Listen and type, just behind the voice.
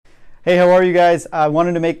Hey, how are you guys? I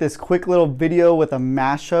wanted to make this quick little video with a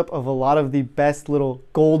mashup of a lot of the best little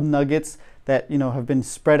gold nuggets that have been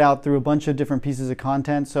spread out through a bunch of different pieces of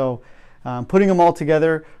content. So putting them all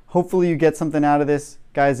together, hopefully you get something out of this.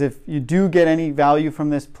 Guys, if you do get any value from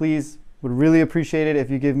this, please, would really appreciate it if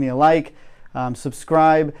you give me a like,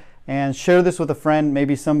 subscribe, and share this with a friend,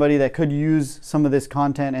 maybe somebody that could use some of this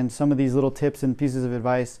content and some of these little tips and pieces of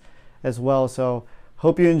advice as well. So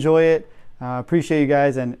hope you enjoy it. Appreciate you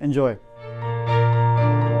guys and enjoy. As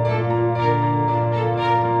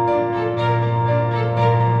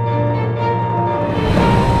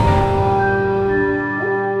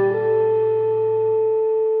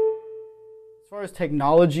far as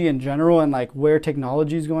technology in general and like where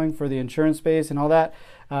technology is going for the insurance space and all that,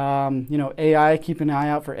 AI, keep an eye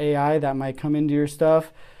out for AI that might come into your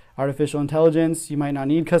stuff. Artificial intelligence, you might not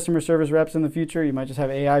need customer service reps in the future. You might just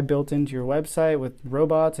have AI built into your website with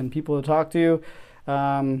robots and people to talk to.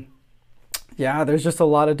 Yeah, there's just a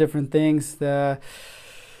lot of different things.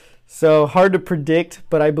 So hard to predict,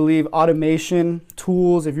 but I believe automation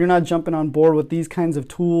tools, if you're not jumping on board with these kinds of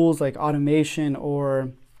tools like automation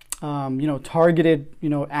or targeted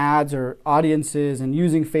ads or audiences, and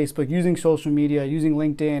using Facebook, using social media, using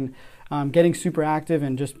LinkedIn, getting super active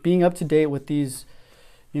and just being up to date with these,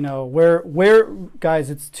 where guys,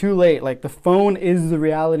 it's too late. Like, the phone is the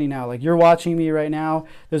reality now. Like, you're watching me right now.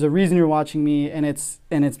 There's a reason you're watching me, and it's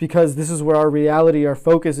because this is where our reality, our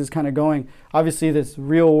focus is kind of going. Obviously, this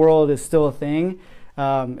real world is still a thing,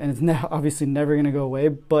 and it's obviously never going to go away.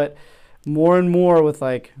 But more and more with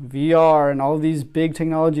like VR and all of these big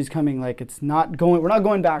technologies coming, like we're not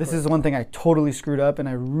going back. This is one thing I totally screwed up, and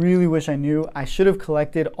I really wish I knew. I should have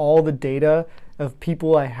collected all the data of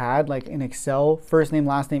people I had, like in Excel, first name,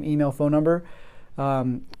 last name, email, phone number,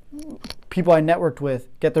 people I networked with,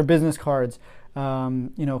 get their business cards,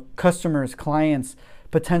 customers, clients,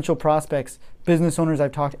 potential prospects, business owners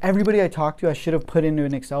I've talked, everybody I talked to, I should have put into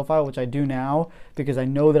an Excel file, which I do now because I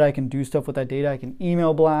know that I can do stuff with that data. I can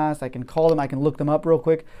email blast, I can call them, I can look them up real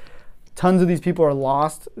quick. Tons of these people are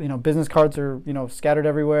lost. Business cards are, scattered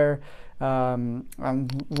everywhere.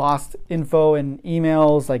 Lost info and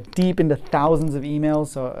emails, like deep into thousands of emails.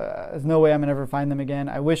 So there's no way I'm gonna ever find them again.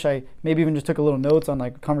 I wish I maybe even just took a little notes on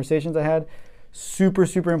like conversations I had. Super,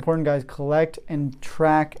 super important, guys. Collect and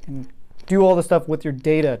track and do all the stuff with your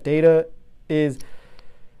data. Data is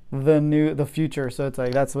the future. So it's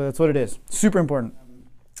like that's what it is. Super important.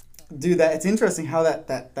 Dude, it's interesting how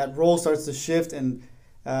that role starts to shift, and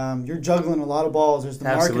you're juggling a lot of balls. There's the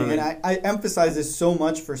marketing, and I emphasize this so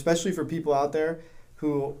much especially for people out there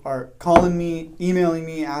who are calling me, emailing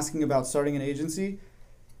me, asking about starting an agency.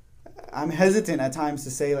 I'm hesitant at times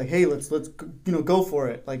to say like, hey, let's go for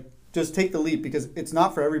it. Like, just take the leap, because it's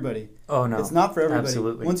not for everybody. Oh no, it's not for everybody.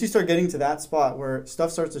 Absolutely. Once you start getting to that spot where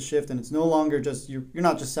stuff starts to shift, and it's no longer just you're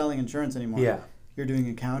not just selling insurance anymore. Yeah. You're doing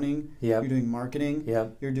accounting. Yep. You're doing marketing.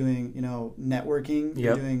 Yep. You're doing networking.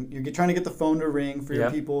 Yep. You're trying to get the phone to ring for your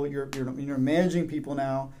people. You're managing people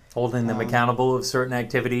now. Holding them accountable of certain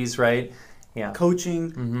activities, right? Yeah.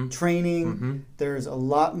 Coaching, training. There's a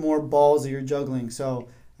lot more balls that you're juggling. So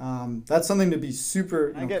that's something to be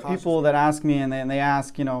super. I get people that ask me, and they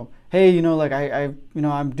ask, hey, like I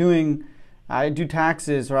do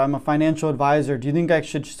taxes, or I'm a financial advisor. Do you think I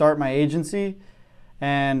should start my agency?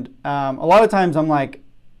 And a lot of times I'm like,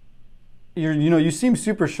 you seem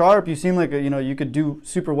super sharp. You seem like you could do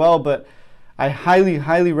super well, but I highly,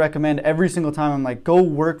 highly recommend every single time. I'm like, go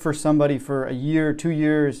work for somebody for a year, 2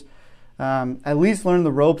 years. At least learn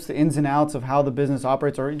the ropes, the ins and outs of how the business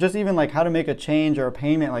operates, or just even like how to make a change or a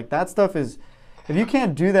payment. Like, that stuff is, if you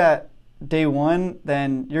can't do that day one,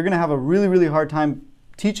 then you're going to have a really, really hard time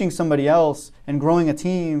teaching somebody else and growing a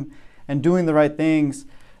team and doing the right things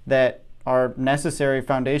that are necessary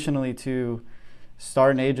foundationally to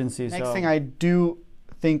start an agency. Next thing I do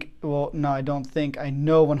think, well, no, I don't think, I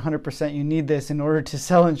know 100% you need this in order to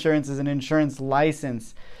sell insurance, is an insurance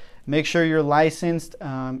license. Make sure you're licensed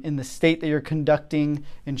in the state that you're conducting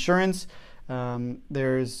insurance.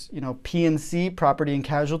 There's P&C, property and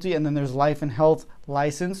casualty, and then there's life and health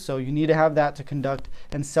license. So you need to have that to conduct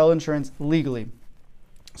and sell insurance legally.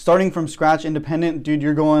 Starting from scratch, independent, dude,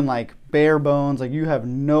 you're going like bare bones. Like, you have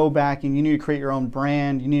no backing. You need to create your own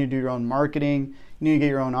brand. You need to do your own marketing. You need to get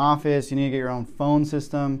your own office. You need to get your own phone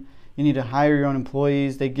system. You need to hire your own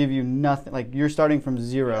employees. They give you nothing. Like, you're starting from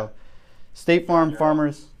zero. State Farm,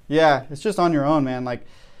 Farmers. Yeah, it's just on your own, man. Like,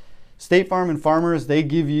 State Farm and Farmers, they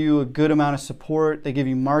give you a good amount of support. They give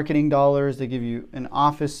you marketing dollars. They give you an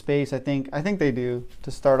office space, I think they do, to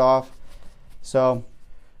start off. So,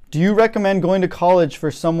 do you recommend going to college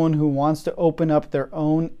for someone who wants to open up their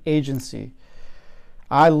own agency?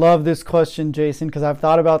 I love this question, Jason, because I've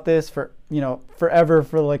thought about this for, forever,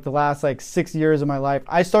 for like the last like 6 years of my life.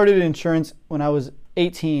 I started insurance when I was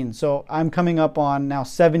 18. So I'm coming up on now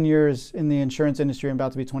 7 years in the insurance industry. I'm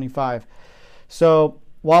about to be 25. So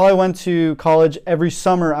while I went to college, every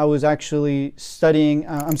summer I was actually studying,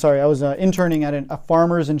 I was interning at a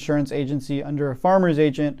farmer's insurance agency under a farmer's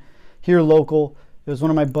agent here local. It was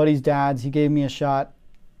one of my buddy's dads. He gave me a shot.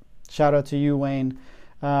 Shout out to you, Wayne.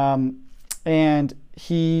 And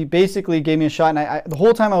he basically gave me a shot. And the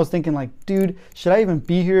whole time I was thinking like, dude, should I even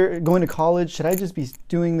be here going to college? Should I just be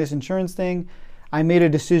doing this insurance thing? I made a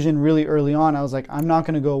decision really early on. I was like, I'm not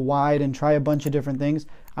going to go wide and try a bunch of different things.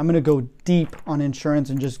 I'm going to go deep on insurance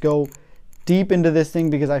and just go deep into this thing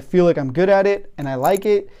because I feel like I'm good at it and I like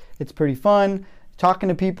it. It's pretty fun. Talking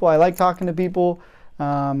to people, I like talking to people.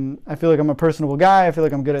 I feel like I'm a personable guy. I feel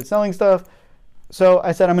like I'm good at selling stuff. So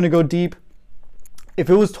I said, I'm going to go deep. If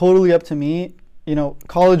it was totally up to me,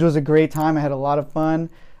 college was a great time. I had a lot of fun.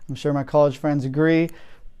 I'm sure my college friends agree.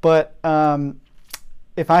 But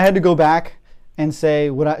if I had to go back and say,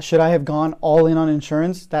 should I have gone all in on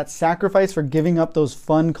insurance? That sacrifice for giving up those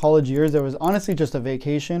fun college years, that was honestly just a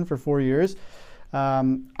vacation for 4 years.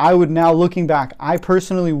 I would now, looking back, I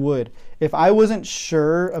personally would. If I wasn't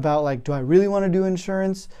sure about like, do I really want to do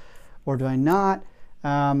insurance or do I not?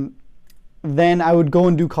 Then I would go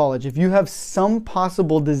and do college. If you have some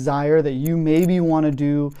possible desire that you maybe want to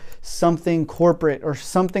do something corporate or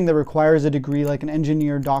something that requires a degree like an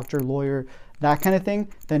engineer, doctor, lawyer, that kind of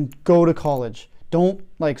thing, then go to college. Don't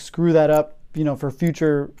like screw that up, for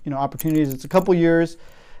future, opportunities. It's a couple years.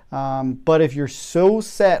 But if you're so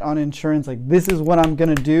set on insurance, like this is what I'm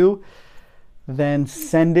going to do, then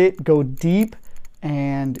send it, go deep.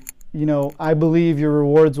 And, I believe your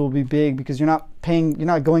rewards will be big because you're not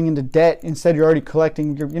going into debt. Instead, you're already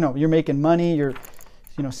collecting, you're making money, you're,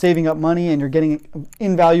 saving up money, and you're getting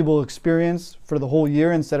invaluable experience for the whole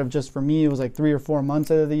year instead of just, for me, it was like 3 or 4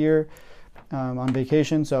 months out of the year on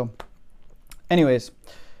vacation. So anyways,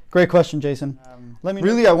 great question, Jason.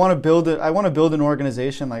 I want to build it. I want to build an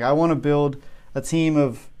organization. Like I want to build a team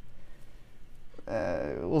of,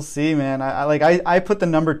 we'll see, man. I put the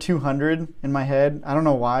number 200 in my head. I don't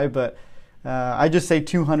know why, but I just say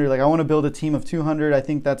 200. Like I want to build a team of 200. I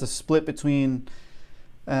think that's a split between,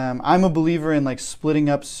 I'm a believer in like splitting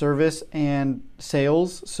up service and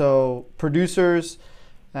sales. So producers,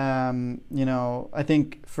 I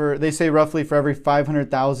think they say roughly for every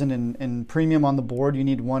 500,000 in premium on the board, you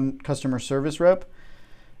need one customer service rep.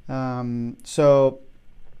 So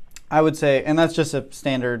I would say, and that's just a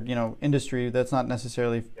standard, industry. That's not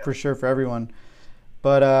necessarily for sure for everyone.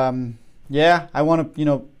 But I want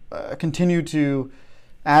to, continue to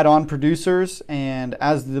add on producers, and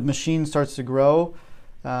as the machine starts to grow,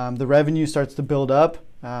 the revenue starts to build up.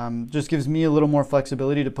 Just gives me a little more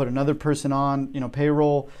flexibility to put another person on,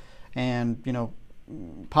 payroll, and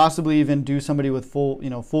possibly even do somebody with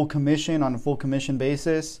full commission on a full commission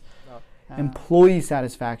basis. Employee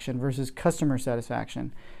satisfaction versus customer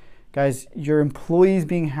satisfaction. Guys, your employees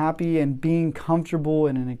being happy and being comfortable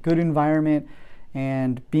and in a good environment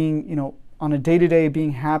and being, on a day-to-day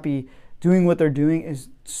being happy, doing what they're doing is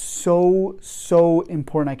so, so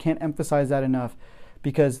important. I can't emphasize that enough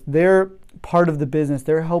because they're part of the business.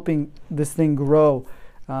 They're helping this thing grow.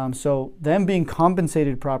 So them being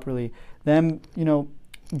compensated properly, them,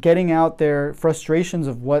 getting out their frustrations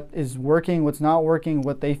of what is working, what's not working,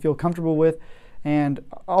 what they feel comfortable with, and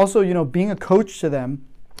also, being a coach to them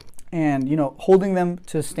and, holding them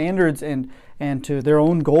to standards and to their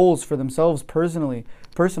own goals for themselves personally.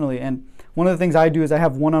 And one of the things I do is I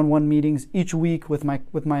have one-on-one meetings each week with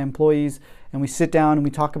my employees, and we sit down and we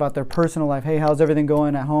talk about their personal life. Hey, how's everything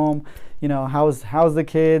going at home? How's the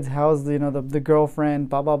kids? How's the girlfriend?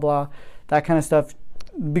 Blah blah blah, that kind of stuff.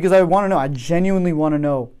 Because I want to know. I genuinely want to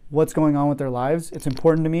know what's going on with their lives. It's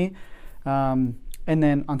important to me. And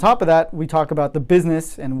then on top of that, we talk about the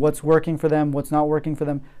business and what's working for them, what's not working for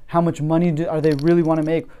them, how much money are they really want to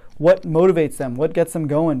make, what motivates them, what gets them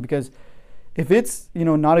going. Because if it's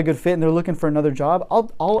not a good fit and they're looking for another job,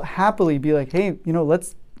 I'll happily be like, hey,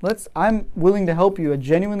 I'm willing to help you. I'm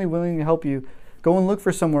genuinely willing to help you. Go and look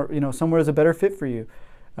for somewhere is a better fit for you.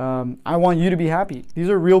 I want you to be happy. These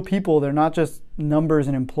are real people. They're not just numbers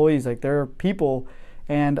and employees. Like they're people.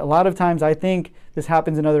 And a lot of times I think this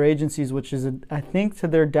happens in other agencies, which is, I think, to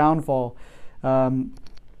their downfall.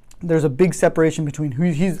 There's a big separation between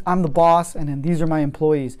I'm the boss and then these are my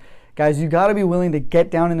employees. Guys, you got to be willing to get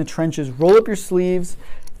down in the trenches, roll up your sleeves,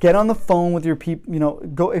 Get on the phone with your people. You know,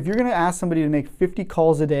 go if you're going to ask somebody to make 50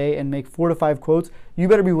 calls a day and make 4 to 5 quotes, you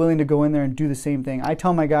better be willing to go in there and do the same thing. I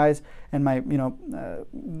tell my guys and my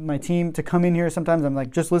my team to come in here. Sometimes I'm like,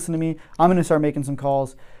 just listen to me. I'm going to start making some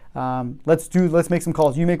calls. Let's make some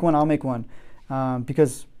calls. You make one, I'll make one,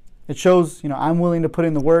 because it shows, you know, I'm willing to put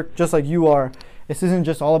in the work just like you are. This isn't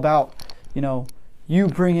just all about, you know, you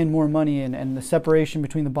bring in more money and the separation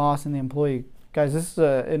between the boss and the employee. Guys, this is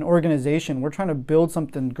an organization. We're trying to build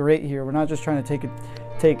something great here. We're not just trying to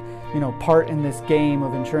take you know, part in this game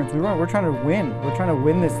of insurance. We're trying to win. We're trying to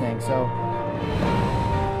win this thing. So